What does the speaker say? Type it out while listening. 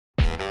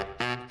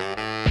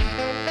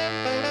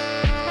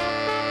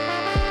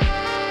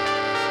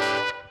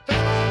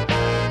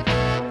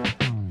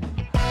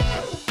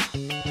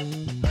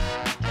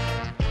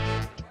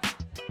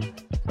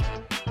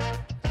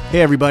Hey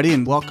everybody,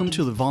 and welcome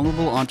to The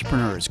Vulnerable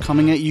Entrepreneurs,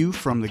 coming at you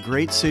from the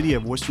great city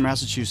of Worcester,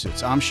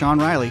 Massachusetts. I'm Sean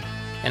Riley.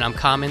 And I'm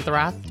Kam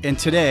Intharath. And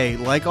today,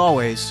 like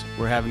always,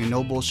 we're having a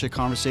no bullshit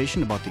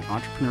conversation about the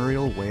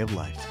entrepreneurial way of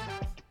life.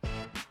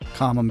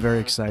 Kam, I'm very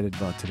excited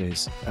about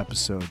today's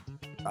episode.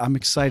 I'm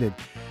excited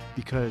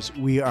because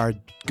we are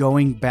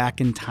going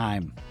back in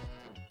time,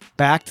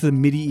 back to the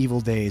medieval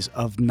days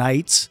of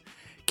knights,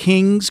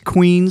 kings,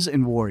 queens,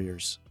 and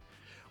warriors.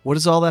 What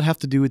does all that have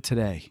to do with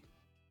today?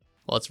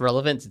 Well, it's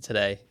relevant to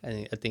today.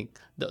 I think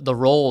the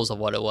roles of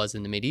what it was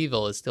in the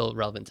medieval is still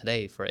relevant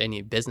today for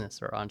any business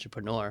or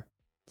entrepreneur.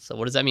 So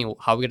what does that mean?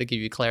 How are we going to give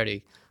you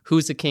clarity?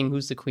 Who's the king?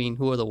 Who's the queen?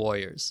 Who are the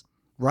warriors?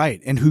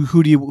 Right. And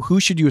who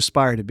should you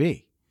aspire to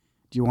be?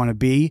 Do you want to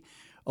be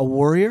a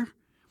warrior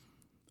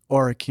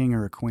or a king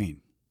or a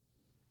queen?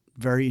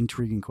 Very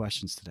intriguing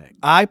questions today.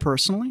 I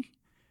personally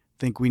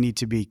think we need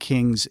to be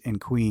kings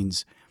and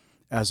queens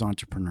as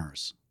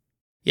entrepreneurs.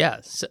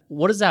 Yes.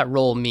 What does that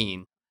role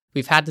mean?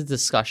 We've had the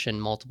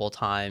discussion multiple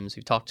times.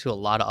 We've talked to a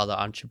lot of other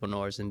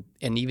entrepreneurs and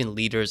even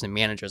leaders and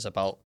managers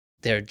about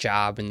their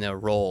job and their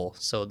role.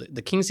 So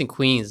the kings and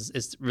queens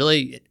is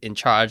really in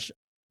charge.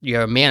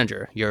 You're a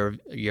manager, you're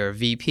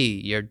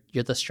VP,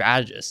 you're the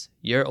strategist.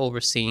 You're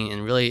overseeing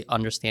and really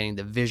understanding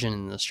the vision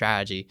and the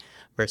strategy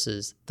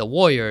versus the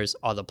warriors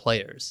are the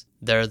players.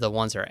 They're the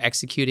ones that are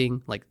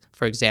executing. Like,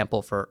 for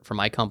example, for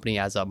my company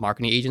as a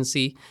marketing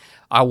agency,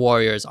 our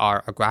warriors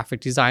are our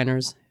graphic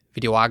designers,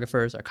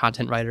 videographers, our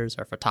content writers,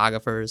 our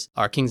photographers.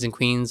 Our kings and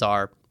queens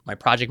are my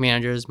project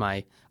managers,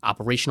 my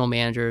operational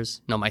managers,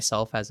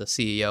 myself as a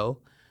CEO.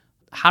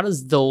 How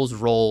does those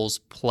roles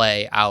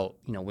play out?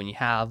 When you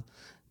have,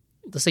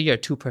 let's say you're a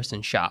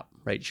 2-person shop,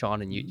 right,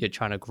 Sean, and you're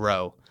trying to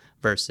grow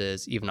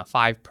versus even a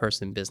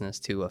 5-person business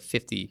to a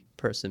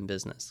 50-person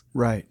business.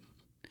 Right.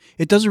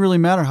 It doesn't really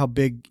matter how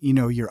big,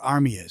 your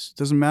army is. It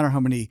doesn't matter how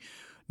many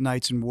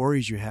knights and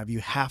warriors you have. You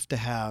have to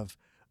have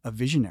a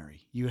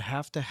visionary. You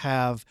have to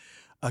have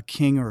a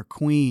king or a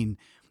queen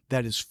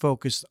that is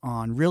focused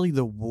on really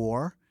the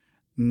war,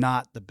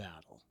 not the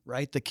battle,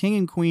 right? The king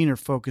and queen are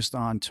focused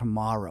on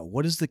tomorrow.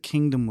 What does the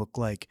kingdom look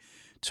like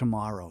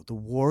tomorrow? The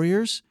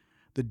warriors,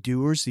 the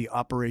doers, the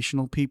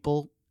operational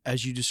people,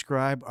 as you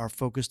describe, are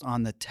focused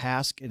on the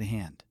task at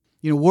hand.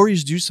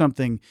 Warriors do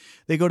something,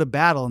 they go to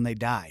battle and they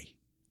die.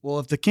 Well,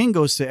 if the king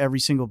goes to every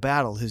single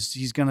battle,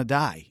 he's going to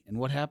die. And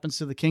what happens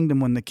to the kingdom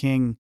when the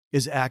king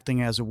is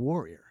acting as a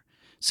warrior?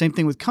 Same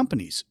thing with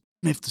companies.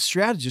 If the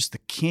strategist, the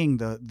king,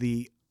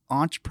 the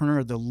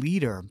entrepreneur, the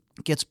leader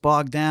gets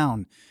bogged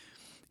down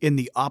in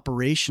the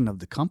operation of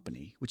the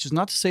company, which is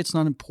not to say it's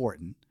not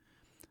important,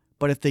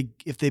 but if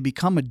they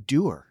become a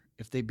doer,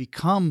 if they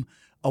become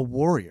a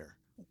warrior,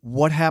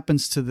 what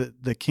happens to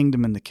the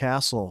kingdom and the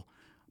castle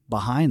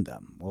behind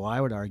them? Well, I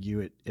would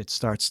argue it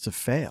starts to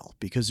fail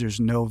because there's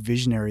no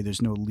visionary,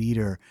 there's no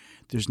leader,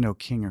 there's no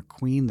king or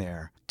queen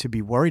there to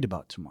be worried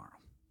about tomorrow.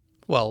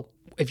 Well,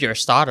 if you're a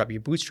startup,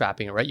 you're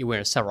bootstrapping, right? You're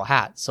wearing several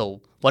hats.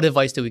 So what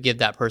advice do we give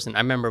that person? I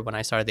remember when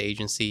I started the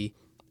agency,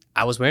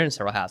 I was wearing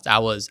several hats. I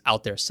was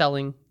out there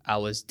selling. I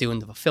was doing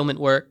the fulfillment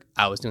work.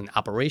 I was doing the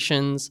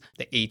operations,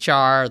 the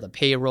HR, the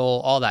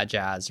payroll, all that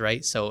jazz,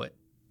 right? So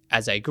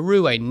as I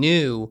grew, I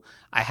knew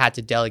I had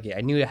to delegate.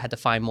 I knew I had to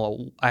find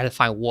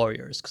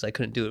warriors because I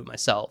couldn't do it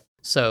myself.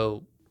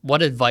 So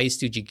what advice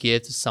did you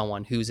give to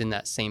someone who's in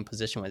that same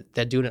position where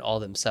they're doing it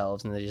all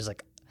themselves and they're just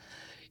like,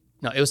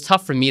 no, it was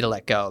tough for me to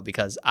let go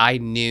because I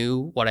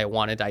knew what I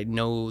wanted. I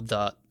know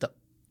the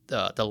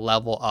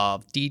level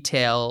of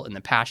detail and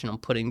the passion I'm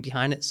putting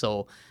behind it.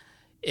 So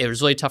it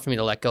was really tough for me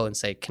to let go and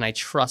say, can I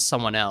trust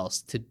someone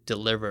else to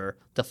deliver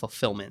the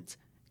fulfillment?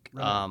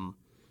 Right.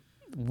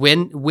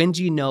 When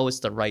do you know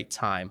it's the right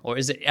time, or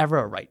is it ever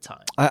a right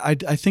time? I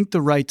think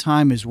the right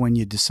time is when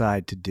you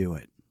decide to do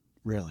it,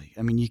 really.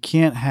 I mean, you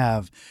can't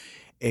have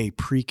a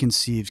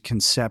preconceived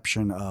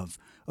conception of,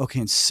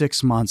 okay, in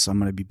 6 months, I'm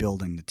going to be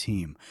building the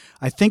team.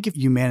 I think if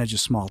you manage a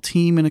small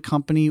team in a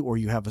company or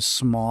you have a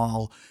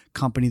small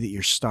company that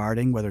you're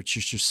starting, whether it's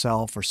just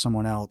yourself or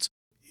someone else,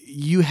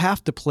 you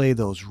have to play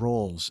those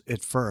roles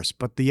at first.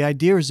 But the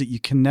idea is that you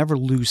can never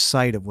lose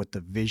sight of what the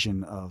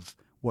vision of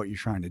what you're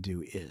trying to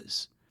do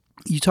is.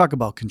 You talk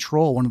about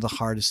control. One of the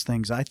hardest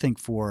things, I think,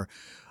 for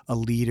a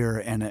leader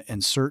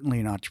and certainly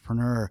an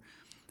entrepreneur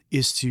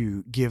is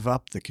to give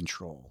up the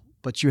control.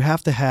 But you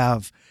have to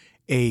have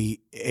a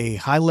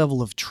high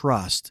level of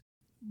trust.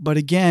 But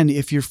again,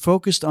 if you're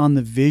focused on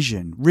the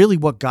vision, really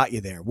what got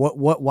you there?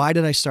 Why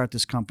did I start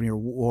this company, or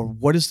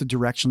what is the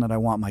direction that I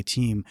want my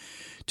team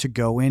to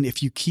go in?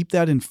 If you keep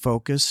that in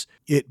focus,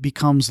 it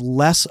becomes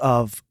less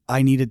of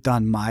I need it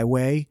done my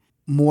way,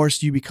 more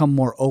so you become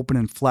more open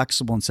and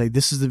flexible and say,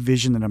 this is the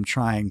vision that I'm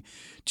trying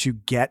to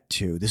get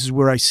to. This is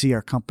where I see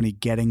our company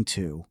getting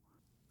to.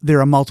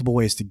 There are multiple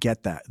ways to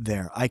get that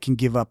there. I can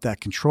give up that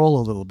control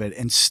a little bit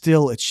and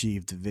still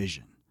achieve the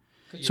vision.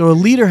 So a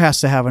leader has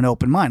to have an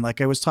open mind.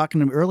 Like I was talking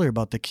to him earlier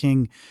about the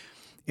king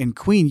and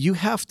queen.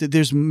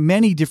 There's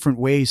many different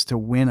ways to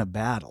win a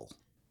battle.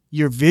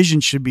 Your vision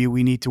should be,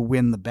 we need to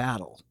win the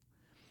battle.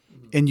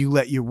 And you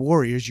let your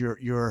warriors,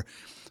 your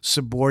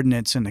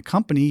subordinates in the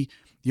company,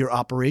 your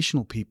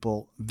operational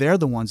people, they're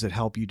the ones that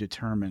help you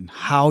determine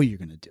how you're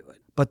going to do it.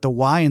 But the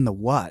why and the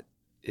what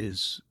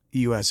is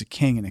you as a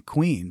king and a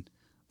queen.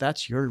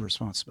 That's your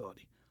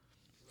responsibility.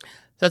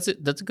 That's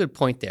a good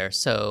point there.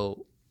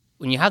 So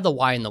when you have the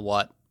why and the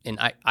what, and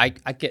I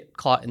get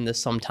caught in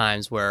this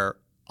sometimes where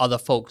other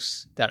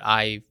folks that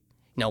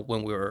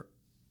when we were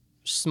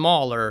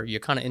smaller, you're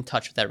kind of in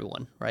touch with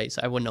everyone, right?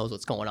 So everyone knows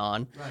what's going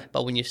on. Right.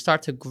 But when you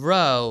start to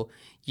grow,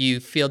 you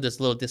feel this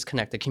little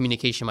disconnect. The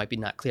communication might be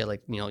not clear.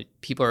 Like,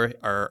 people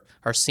are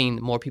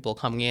seeing more people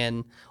coming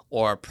in,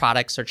 or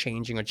products are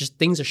changing, or just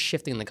things are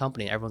shifting in the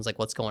company. Everyone's like,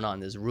 what's going on?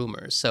 There's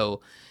rumors.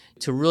 So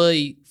to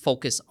really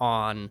focus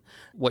on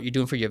what you're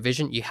doing for your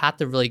vision, you have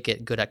to really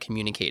get good at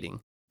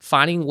communicating.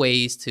 Finding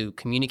ways to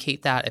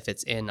communicate that, if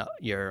it's in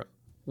your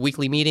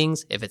weekly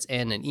meetings, if it's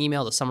in an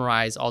email to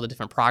summarize all the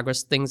different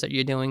progress things that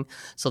you're doing,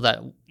 so that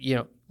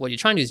what you're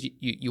trying to do is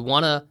you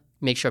want to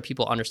make sure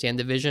people understand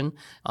the vision.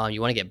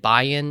 You want to get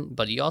buy-in,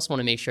 but you also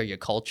want to make sure your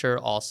culture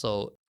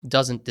also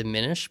doesn't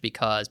diminish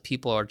because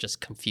people are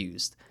just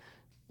confused.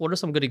 What are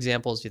some good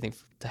examples, do you think,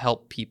 to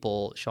help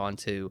people, Sean,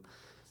 to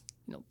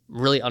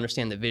really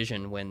understand the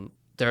vision when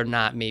they're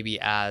not maybe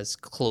as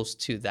close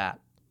to that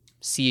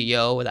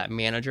CEO or that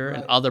manager, right,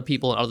 and other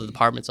people in other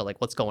departments are like,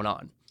 what's going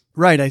on?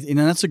 Right. And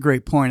that's a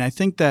great point. I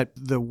think that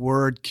the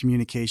word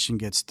communication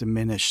gets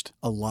diminished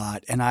a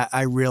lot. And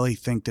I really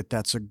think that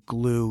that's a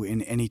glue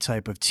in any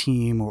type of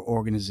team or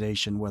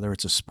organization, whether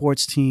it's a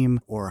sports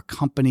team or a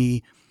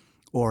company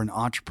or an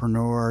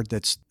entrepreneur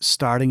that's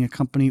starting a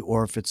company,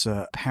 or if it's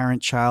a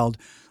parent-child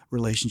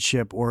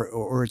relationship,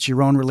 or it's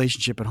your own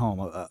relationship at home,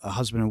 a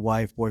husband and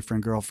wife,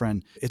 boyfriend,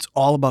 girlfriend. It's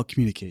all about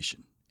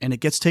communication, and it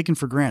gets taken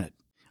for granted.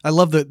 I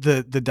love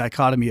the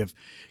dichotomy of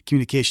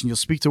communication. You'll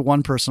speak to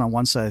one person on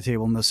one side of the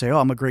table and they'll say, oh,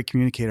 I'm a great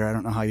communicator. I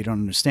don't know how you don't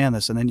understand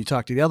this. And then you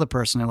talk to the other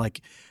person and they're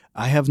like,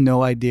 I have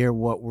no idea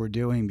what we're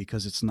doing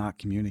because it's not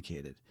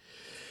communicated.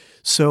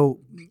 So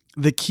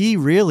the key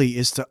really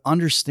is to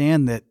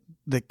understand that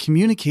the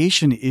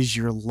communication is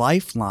your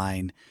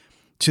lifeline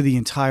to the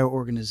entire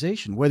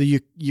organization, whether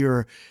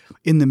you're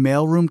in the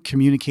mailroom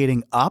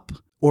communicating up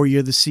or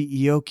you're the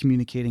CEO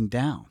communicating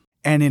down.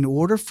 And in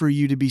order for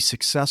you to be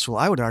successful,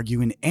 I would argue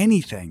in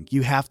anything,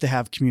 you have to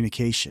have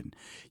communication.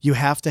 You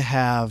have to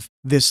have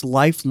this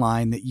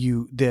lifeline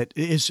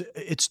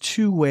it's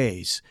two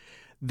ways,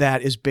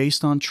 that is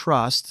based on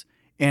trust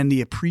and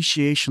the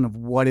appreciation of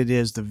what it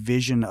is, the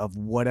vision of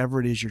whatever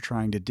it is you're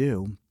trying to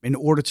do, in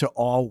order to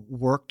all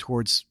work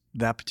towards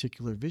that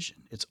particular vision.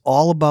 It's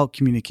all about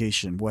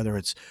communication, whether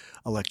it's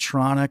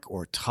electronic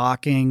or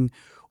talking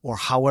or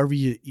however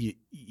you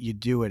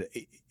do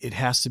it. It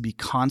has to be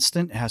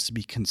constant, it has to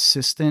be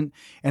consistent,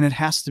 and it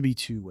has to be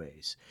two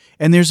ways.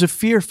 And there's a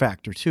fear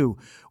factor too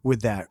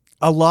with that.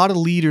 A lot of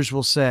leaders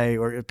will say,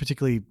 or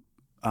particularly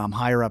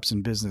higher ups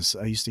in business,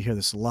 I used to hear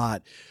this a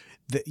lot,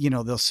 that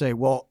they'll say,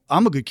 well,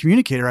 I'm a good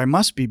communicator, I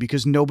must be,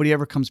 because nobody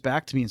ever comes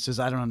back to me and says,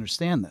 I don't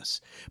understand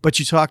this. But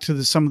you talk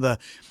to some of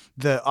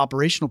the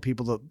operational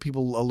people, the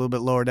people a little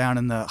bit lower down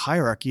in the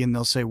hierarchy, and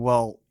they'll say,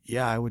 well,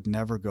 yeah, I would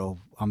never go.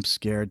 I'm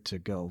scared to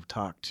go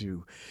talk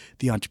to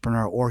the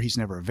entrepreneur, or he's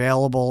never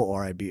available,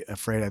 or I'd be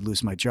afraid I'd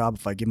lose my job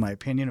if I give my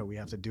opinion, or we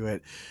have to do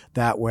it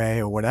that way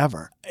or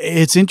whatever.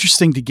 It's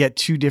interesting to get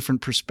two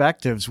different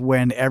perspectives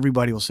when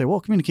everybody will say, well,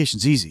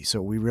 communication's easy,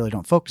 so we really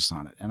don't focus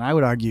on it. And I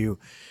would argue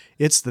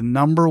it's the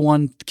number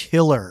one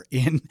killer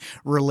in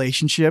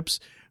relationships,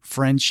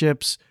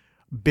 friendships,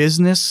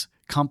 business,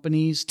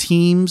 companies,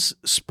 teams,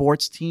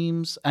 sports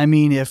teams. I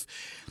mean,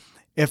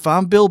 if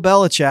I'm Bill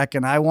Belichick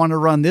and I want to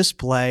run this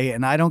play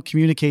and I don't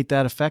communicate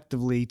that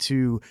effectively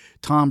to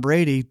Tom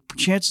Brady,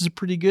 chances are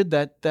pretty good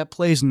that that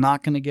play is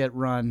not going to get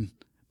run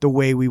the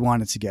way we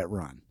want it to get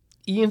run.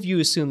 Even if you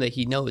assume that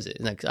he knows it.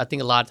 Like, I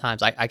think a lot of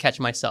times I catch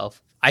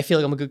myself. I feel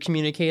like I'm a good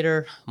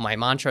communicator. My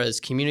mantra is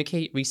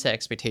communicate, reset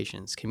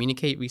expectations.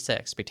 Communicate, reset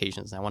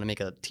expectations. And I want to make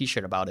a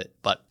t-shirt about it,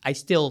 but I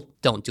still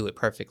don't do it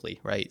perfectly,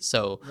 right?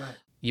 So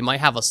you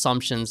might have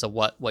assumptions of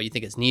what you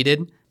think is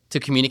needed to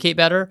communicate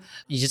better.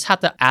 You just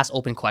have to ask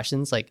open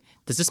questions like,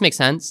 does this make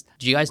sense?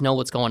 Do you guys know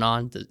what's going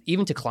on?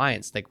 Even to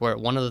clients, like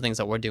one of the things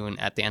that we're doing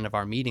at the end of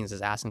our meetings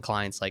is asking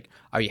clients, like,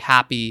 are you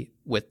happy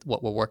with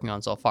what we're working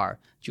on so far?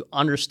 Do you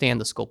understand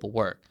the scope of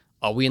work?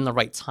 Are we in the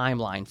right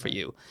timeline for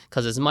you?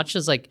 Because as much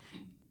as like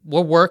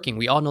we're working,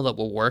 we all know that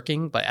we're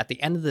working, but at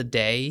the end of the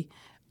day,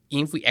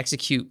 even if we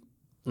execute,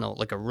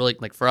 like a really,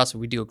 like for us,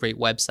 we do a great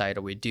website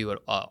or we do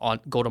a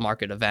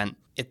go-to-market event,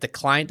 if the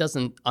client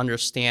doesn't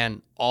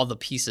understand all the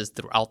pieces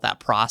throughout that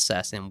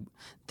process, and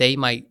they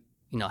might,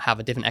 have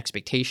a different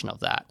expectation of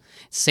that.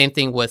 Same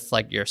thing with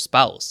like your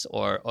spouse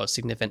or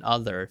significant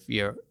other.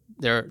 If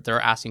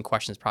they're asking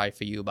questions probably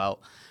for you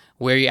about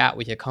where you're at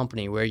with your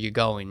company, where you're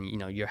going.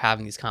 You're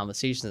having these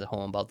conversations at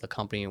home about the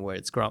company and where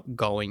it's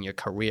going, your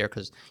career,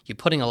 because you're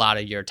putting a lot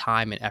of your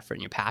time and effort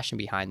and your passion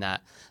behind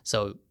that.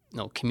 So,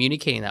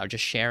 communicating that or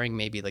just sharing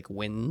maybe like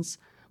wins,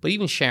 but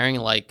even sharing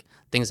like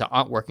things that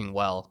aren't working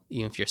well,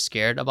 even if you're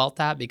scared about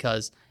that,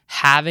 because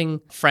having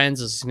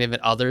friends or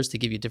significant others to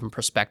give you a different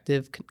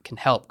perspective can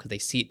help because they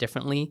see it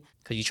differently.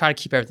 Because you try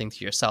to keep everything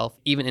to yourself,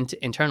 even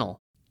internal.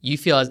 You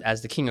feel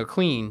as the king or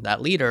queen,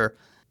 that leader,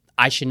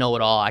 I should know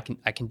it all. I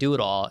can do it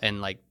all.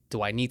 And like,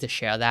 do I need to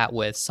share that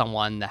with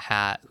someone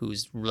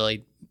who's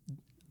really,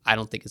 I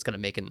don't think it's going to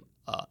make an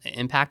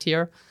impact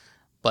here.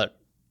 But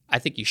I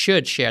think you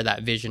should share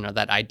that vision or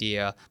that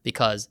idea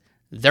because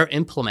they're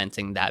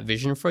implementing that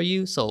vision for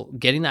you. So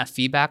getting that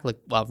feedback, like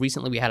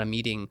recently we had a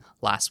meeting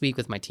last week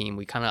with my team.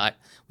 We kind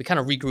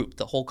of regrouped.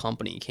 The whole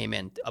company came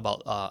in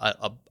about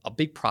a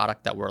big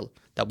product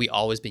that we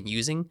always been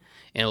using,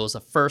 and it was the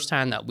first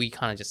time that we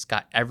kind of just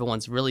got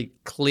everyone's really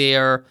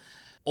clear,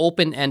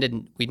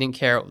 open-ended. We didn't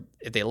care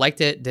if they liked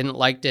it, didn't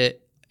like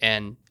it,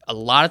 and a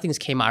lot of things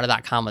came out of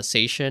that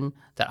conversation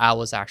that I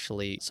was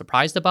actually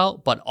surprised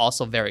about, but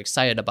also very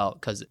excited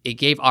about because it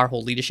gave our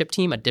whole leadership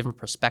team a different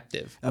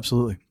perspective.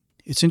 Absolutely.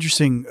 It's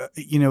interesting,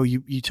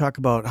 you talk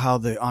about how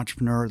the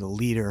entrepreneur, the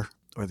leader,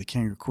 or the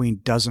king or queen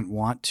doesn't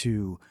want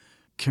to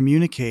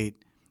communicate,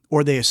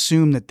 or they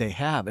assume that they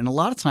have. And a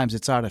lot of times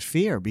it's out of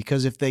fear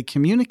because if they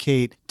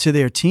communicate to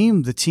their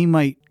team, the team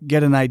might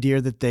get an idea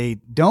that they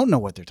don't know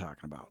what they're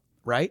talking about,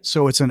 right?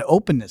 So it's an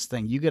openness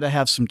thing. You got to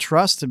have some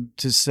trust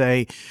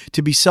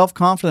to be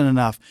self-confident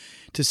enough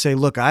to say,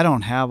 look, I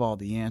don't have all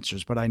the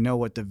answers, but I know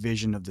what the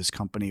vision of this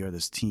company or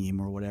this team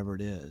or whatever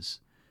it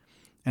is,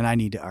 and I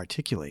need to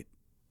articulate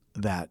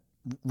that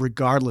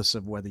regardless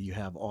of whether you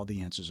have all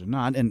the answers or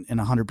not. And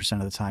 100%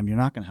 of the time, you're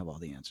not going to have all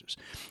the answers.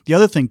 The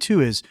other thing, too,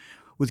 is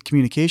with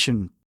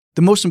communication,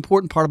 the most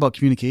important part about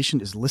communication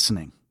is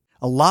listening.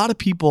 A lot of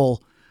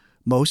people,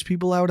 most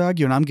people, I would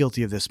argue, and I'm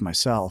guilty of this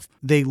myself,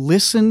 they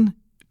listen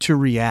to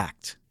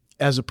react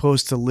as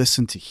opposed to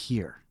listen to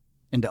hear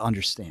and to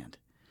understand.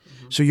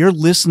 Mm-hmm. So you're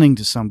listening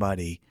to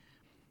somebody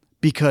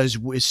because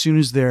as soon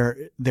as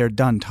they're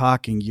done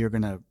talking, you're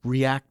going to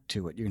react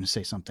to it. You're going to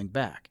say something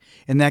back.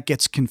 And that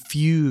gets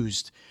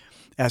confused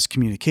as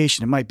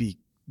communication. It might be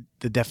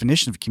the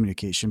definition of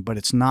communication, but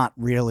it's not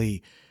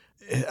really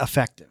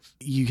effective.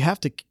 You have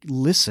to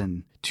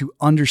listen to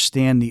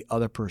understand the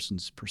other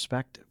person's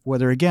perspective,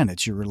 whether, again,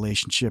 it's your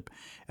relationship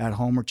at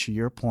home or, to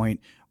your point,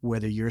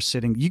 whether you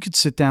could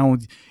sit down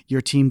with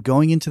your team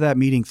going into that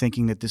meeting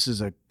thinking that this is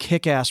a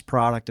kick-ass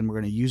product and we're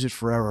going to use it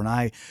forever and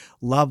I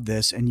love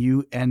this, and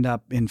you end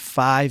up in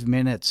 5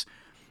 minutes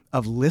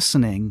of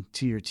listening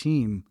to your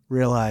team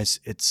realize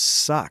it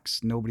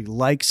sucks. Nobody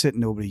likes it.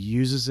 Nobody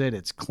uses it.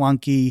 It's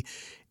clunky.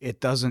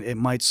 It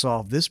might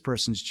solve this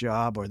person's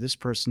job or this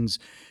person's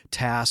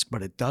task,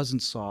 but it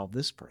doesn't solve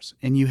this person.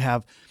 And you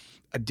have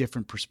a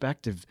different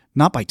perspective,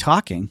 not by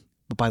talking,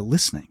 but by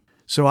listening.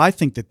 So I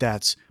think that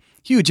that's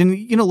huge.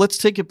 And, let's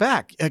take it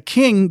back. A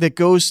king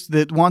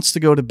that wants to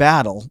go to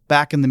battle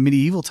back in the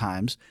medieval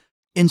times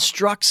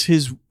instructs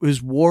his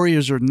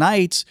warriors or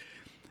knights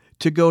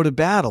to go to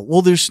battle.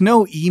 Well, there's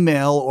no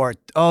email or,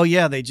 oh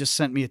yeah, they just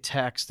sent me a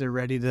text. They're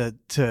ready to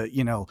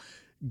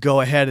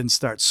go ahead and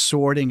start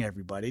sorting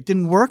everybody. It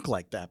didn't work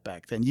like that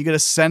back then. You got to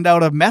send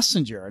out a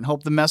messenger and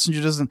hope the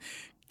messenger doesn't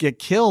get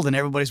killed and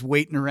everybody's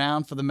waiting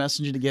around for the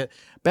messenger to get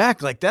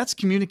back. Like, that's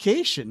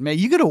communication, man.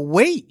 You got to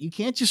wait. You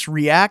can't just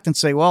react and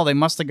say, well, they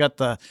must have got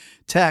the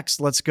text.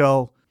 Let's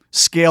go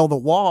scale the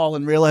wall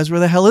and realize where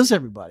the hell is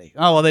everybody.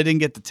 Oh, well, they didn't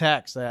get the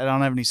text. I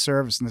don't have any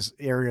service in this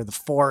area of the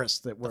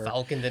forest that the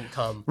Falcon didn't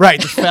come. Right.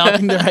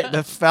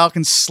 The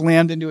Falcon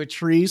slammed into a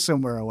tree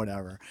somewhere or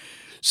whatever.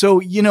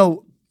 So,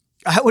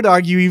 I would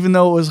argue, even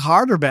though it was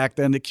harder back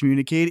then to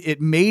communicate, it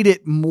made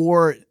it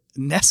more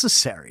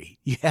necessary.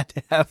 You had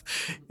to have,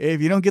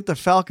 if you don't get the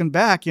Falcon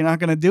back, you're not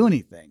going to do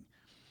anything.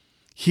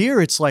 Here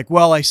it's like,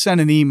 well, I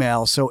sent an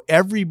email, so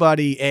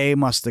everybody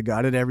must have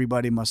got it,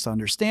 everybody must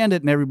understand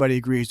it, and everybody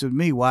agrees with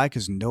me. Why?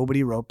 Because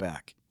nobody wrote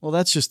back. Well,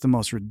 that's just the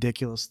most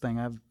ridiculous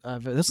thing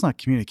that's not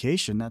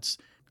communication. That's,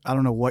 I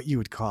don't know what you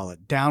would call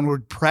it,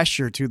 downward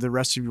pressure to the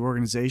rest of your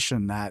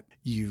organization that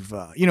you've,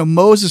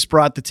 Moses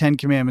brought the 10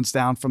 Commandments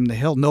down from the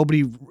hill.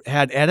 Nobody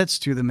had edits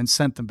to them and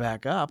sent them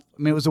back up.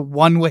 I mean, it was a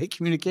one-way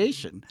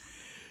communication.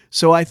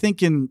 So I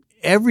think in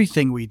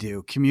everything we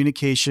do,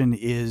 communication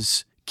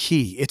is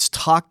key. It's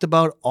talked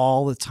about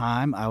all the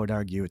time. I would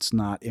argue it's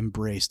not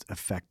embraced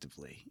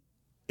effectively.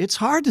 It's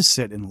hard to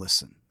sit and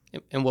listen.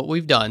 And what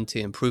we've done to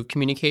improve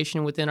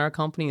communication within our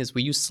company is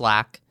we use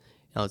Slack.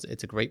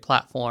 It's a great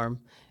platform.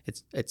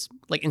 It's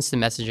like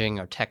instant messaging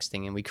or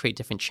texting, and we create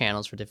different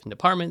channels for different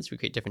departments. We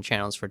create different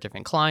channels for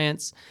different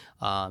clients.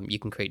 You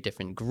can create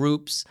different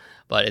groups,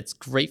 but it's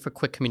great for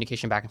quick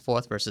communication back and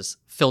forth versus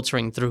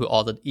filtering through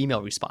all the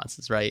email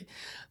responses, right?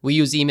 We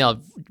use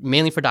email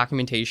mainly for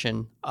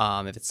documentation,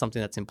 if it's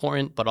something that's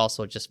important, but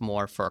also just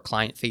more for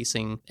client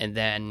facing. And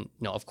then,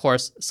 of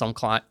course, some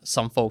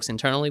folks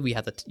internally, we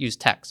have to use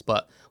text,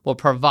 but we're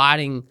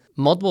providing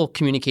multiple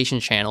communication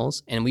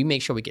channels, and we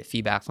make sure we get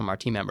feedback from our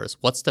team members.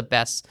 What's the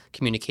best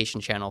communication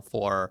channel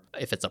for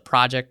if it's a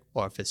project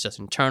or if it's just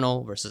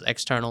internal versus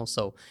external?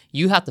 So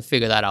you have to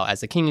figure that out.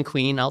 As a king and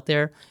queen out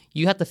there,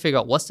 you have to figure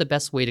out what's the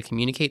best way to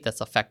communicate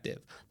that's effective.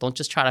 Don't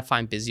just try to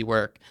find busy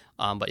work,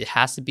 but it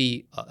has to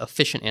be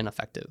efficient and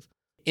effective.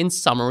 In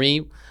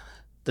summary,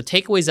 the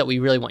takeaways that we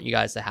really want you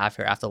guys to have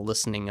here after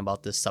listening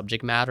about this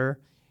subject matter,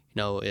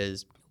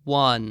 is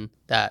one,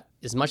 that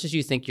as much as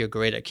you think you're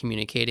great at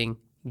communicating,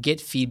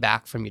 get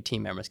feedback from your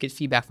team members, get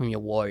feedback from your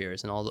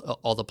warriors and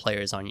all the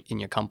players in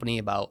your company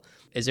about,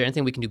 is there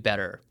anything we can do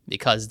better?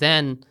 Because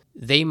then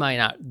they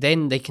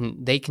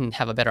can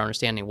have a better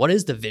understanding. What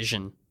is the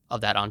vision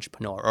of that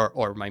entrepreneur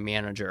or my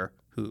manager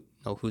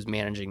who's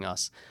managing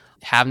us?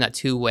 Having that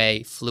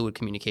two-way fluid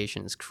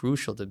communication is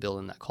crucial to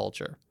building that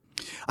culture.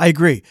 I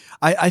agree.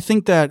 I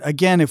think that,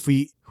 again, if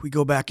we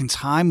go back in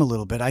time a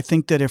little bit, I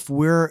think that if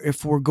we're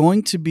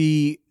going to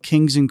be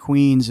kings and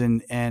queens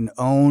and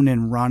own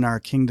and run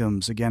our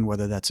kingdoms, again,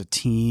 whether that's a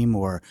team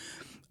or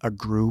a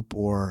group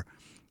or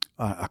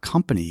a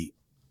company,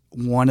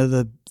 one of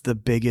the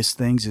biggest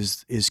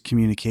things is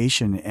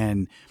communication.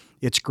 And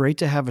it's great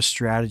to have a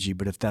strategy,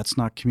 but if that's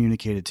not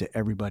communicated to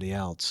everybody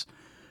else,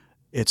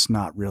 it's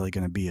not really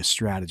going to be a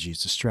strategy.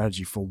 It's a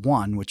strategy for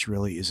one, which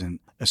really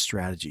isn't a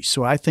strategy.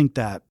 So I think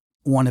that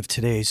one of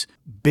today's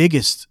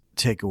biggest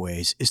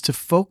takeaways is to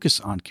focus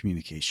on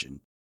communication.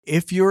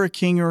 If you're a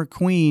king or a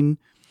queen,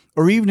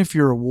 or even if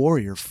you're a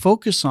warrior,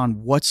 focus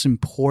on what's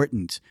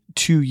important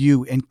to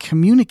you and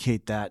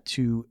communicate that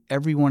to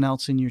everyone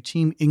else in your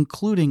team,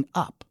 including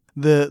up.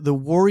 The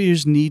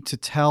warriors need to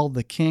tell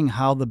the king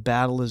how the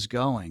battle is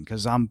going,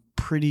 because I'm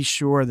pretty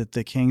sure that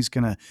the king's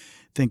going to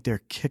think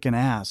they're kicking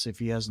ass if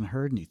he hasn't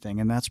heard anything.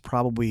 And that's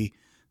probably,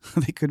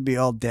 they could be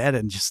all dead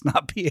and just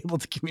not be able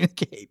to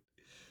communicate.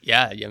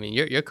 Yeah, I mean,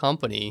 your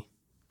company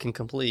can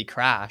completely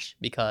crash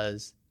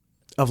because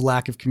of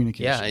lack of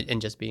communication. Yeah,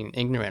 and just being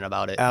ignorant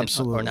about it.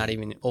 Absolutely. Or not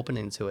even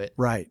opening to it.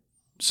 Right.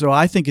 So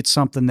I think it's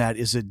something that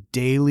is a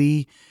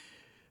daily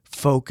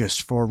focus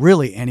for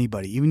really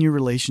anybody, even your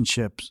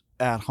relationships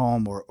at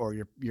home or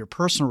your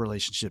personal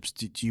relationships.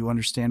 Do you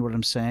understand what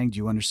I'm saying? Do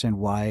you understand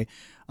why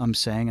I'm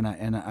saying?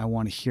 And I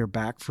want to hear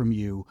back from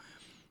you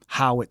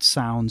how it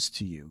sounds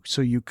to you.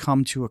 So you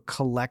come to a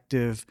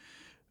collective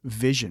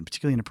vision,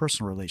 particularly in a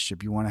personal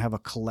relationship. You want to have a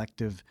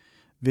collective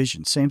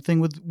vision. Same thing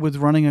with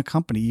running a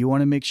company. You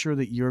want to make sure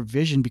that your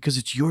vision, because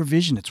it's your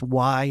vision, it's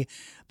why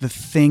the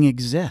thing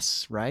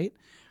exists, right?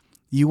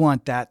 You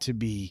want that to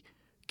be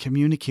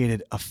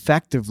communicated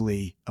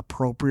effectively,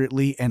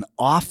 appropriately, and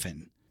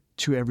often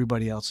to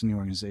everybody else in the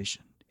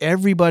organization.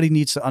 Everybody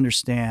needs to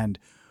understand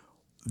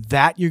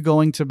that you're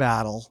going to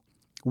battle,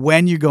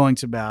 when you're going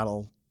to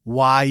battle,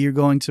 why you're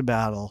going to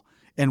battle,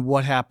 and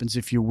what happens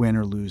if you win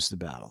or lose the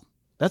battle.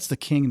 That's the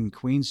king and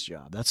queen's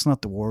job. That's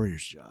not the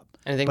warrior's job.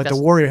 But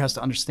the warrior has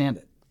to understand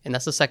it. And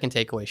that's the second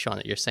takeaway, Sean,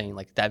 that you're saying,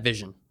 like that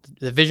vision,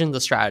 the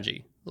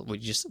strategy,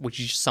 which you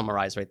just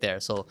summarized right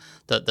there. So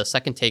the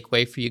second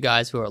takeaway for you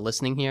guys who are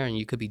listening here, and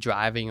you could be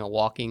driving or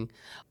walking,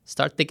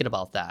 start thinking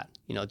about that.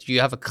 Do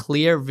you have a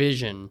clear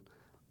vision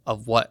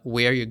of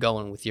where you're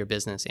going with your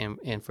business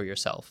and for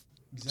yourself?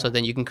 Exactly. So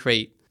then you can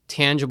create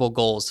tangible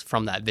goals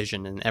from that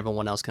vision, and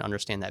everyone else can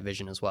understand that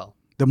vision as well.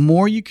 The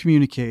more you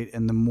communicate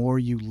and the more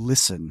you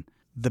listen,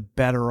 the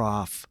better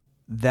off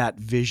that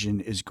vision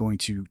is going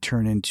to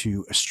turn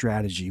into a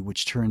strategy,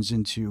 which turns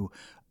into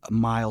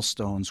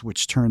milestones,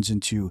 which turns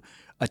into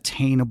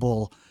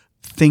attainable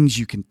things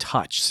you can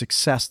touch,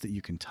 success that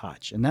you can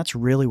touch. And that's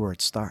really where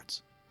it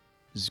starts,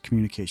 is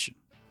communication.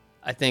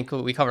 I think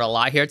we covered a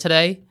lot here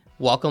today.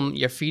 Welcome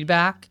your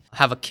feedback.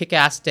 Have a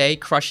kick-ass day.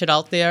 Crush it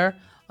out there.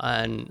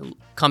 And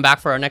come back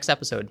for our next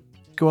episode.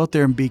 Go out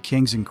there and be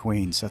kings and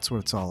queens. That's what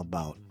it's all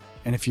about.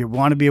 And if you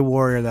want to be a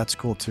warrior, that's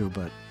cool too.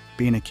 But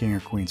being a king or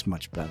queen's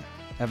much better.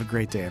 Have a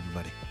great day,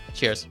 everybody.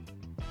 Cheers.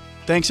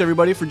 Thanks,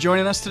 everybody, for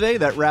joining us today.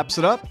 That wraps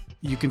it up.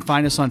 You can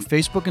find us on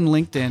Facebook and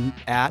LinkedIn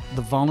at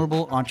The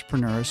Vulnerable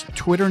Entrepreneurs,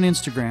 Twitter and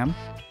Instagram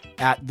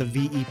at The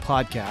VE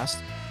Podcast,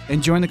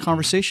 and join the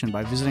conversation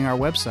by visiting our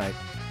website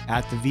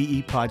at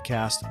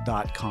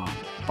thevepodcast.com.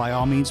 By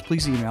all means,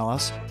 please email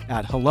us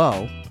at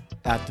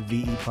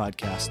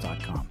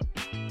hello@thevepodcast.com.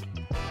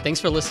 Thanks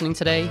for listening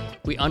today.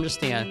 We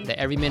understand that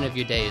every minute of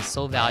your day is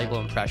so valuable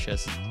and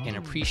precious, and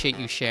appreciate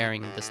you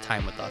sharing this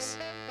time with us.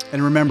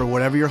 And remember,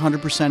 whatever your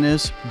 100%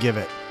 is, give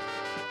it.